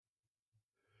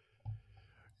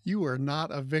You are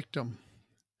not a victim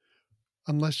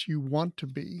unless you want to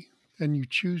be and you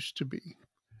choose to be.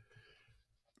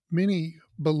 Many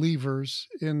believers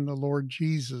in the Lord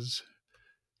Jesus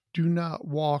do not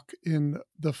walk in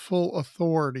the full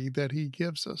authority that he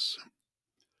gives us.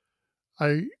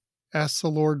 I ask the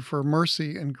Lord for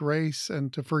mercy and grace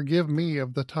and to forgive me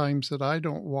of the times that I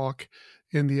don't walk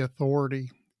in the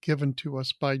authority given to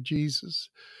us by Jesus.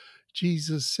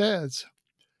 Jesus says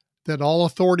that all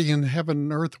authority in heaven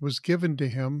and earth was given to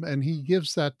him, and he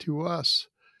gives that to us.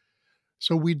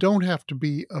 So we don't have to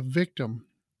be a victim.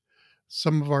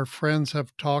 Some of our friends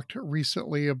have talked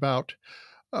recently about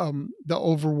the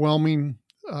overwhelming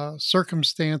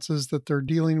circumstances that they're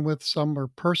dealing with. Some are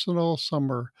personal,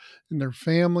 some are in their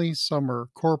families, some are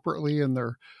corporately in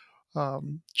their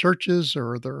churches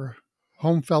or their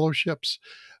home fellowships.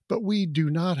 But we do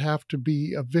not have to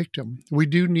be a victim. We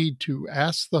do need to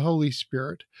ask the Holy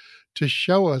Spirit to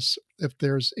show us if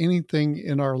there's anything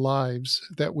in our lives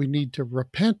that we need to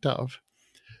repent of.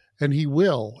 And He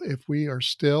will if we are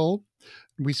still,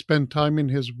 we spend time in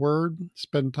His Word,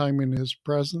 spend time in His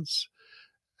presence,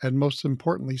 and most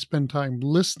importantly, spend time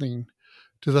listening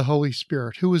to the Holy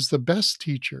Spirit, who is the best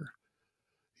teacher.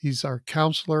 He's our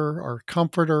counselor, our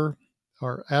comforter,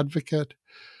 our advocate,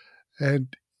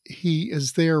 and He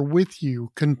is there with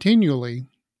you continually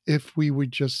if we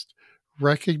would just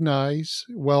recognize,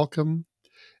 welcome,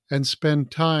 and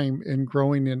spend time in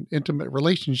growing in intimate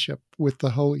relationship with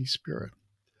the Holy Spirit.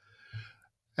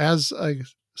 As a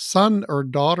son or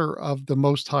daughter of the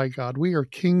Most High God, we are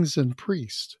kings and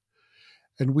priests,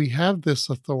 and we have this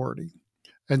authority.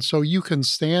 And so you can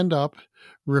stand up,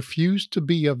 refuse to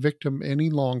be a victim any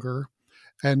longer,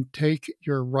 and take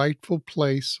your rightful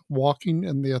place, walking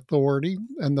in the authority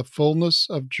and the fullness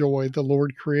of joy the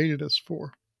Lord created us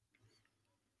for.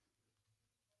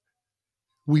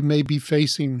 We may be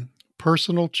facing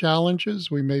personal challenges.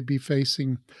 We may be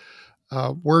facing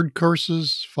word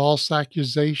curses, false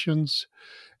accusations.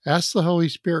 Ask the Holy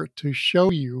Spirit to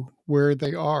show you where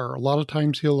they are. A lot of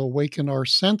times He'll awaken our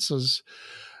senses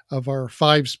of our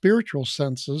 5 spiritual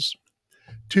senses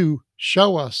to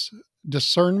show us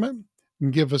discernment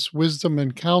and give us wisdom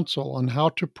and counsel on how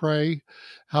to pray,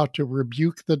 how to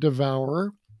rebuke the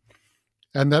devourer.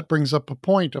 And that brings up a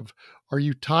point of, are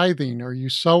you tithing? Are you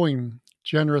sowing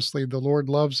generously? The Lord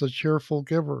loves a cheerful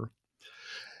giver.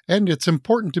 And it's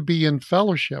important to be in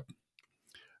fellowship.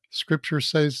 Scripture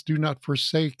says, do not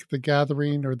forsake the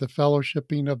gathering or the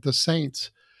fellowshipping of the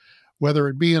saints, whether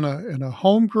it be in a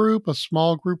home group, a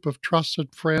small group of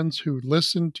trusted friends who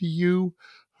listen to you,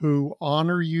 who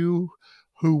honor you,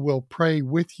 who will pray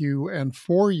with you and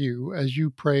for you as you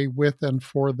pray with and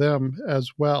for them as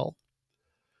well.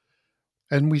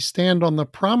 And we stand on the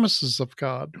promises of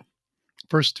God.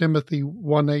 1 Timothy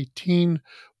 1:18,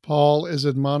 Paul is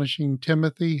admonishing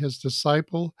Timothy, his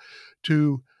disciple,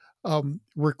 to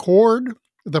record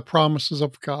the promises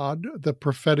of God, the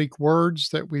prophetic words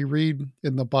that we read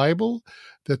in the Bible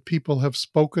that people have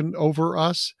spoken over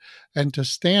us, and to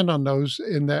stand on those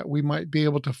in that we might be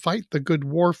able to fight the good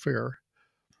warfare.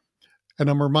 And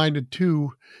I'm reminded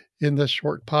too in this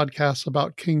short podcast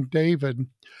about King David,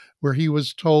 where he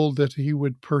was told that he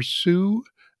would pursue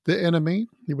the enemy,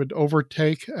 he would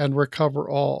overtake and recover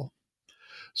all.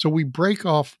 So we break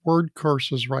off word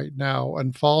curses right now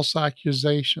and false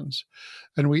accusations.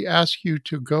 And we ask you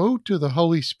to go to the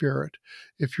Holy Spirit.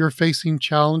 If you're facing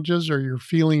challenges or you're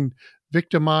feeling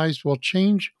victimized, well,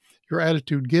 change your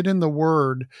attitude. Get in the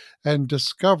Word and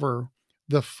discover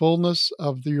the fullness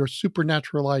of your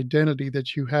supernatural identity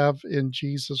that you have in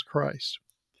Jesus Christ.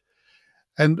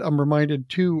 And I'm reminded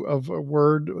too of a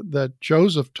word that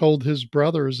Joseph told his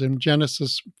brothers in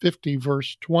Genesis 50,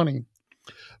 verse 20.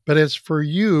 But as for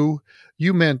you,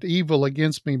 you meant evil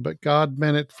against me, but God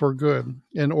meant it for good,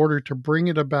 in order to bring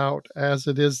it about as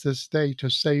it is this day, to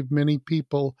save many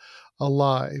people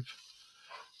alive.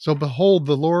 So behold,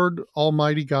 the Lord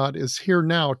Almighty God is here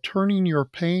now, turning your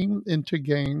pain into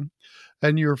gain,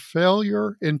 and your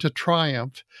failure into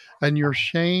triumph, and your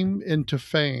shame into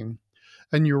fame,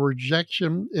 and your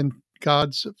rejection in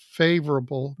God's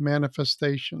favorable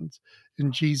manifestations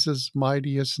in Jesus'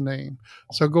 mightiest name.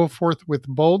 So go forth with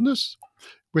boldness,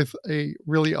 with a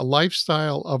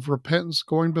lifestyle of repentance,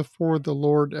 going before the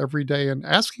Lord every day and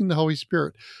asking the Holy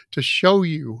Spirit to show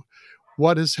you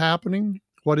what is happening,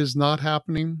 what is not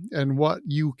happening, and what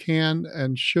you can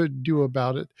and should do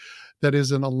about it that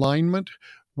is in alignment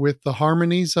with the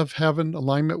harmonies of heaven,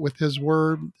 alignment with His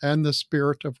Word and the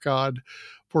Spirit of God,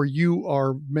 for you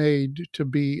are made to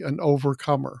be an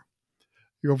overcomer.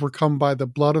 You're overcome by the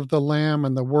blood of the Lamb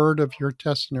and the word of your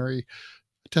testimony.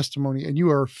 testimony, and you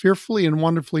are fearfully and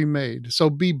wonderfully made. So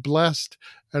be blessed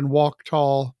and walk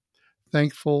tall,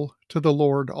 thankful to the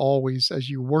Lord always as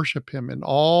you worship Him in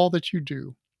all that you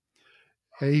do.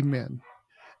 Amen.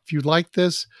 If you like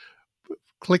this,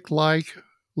 click like,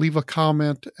 leave a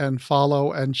comment, and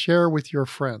follow and share with your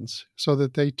friends so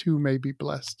that they too may be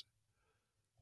blessed.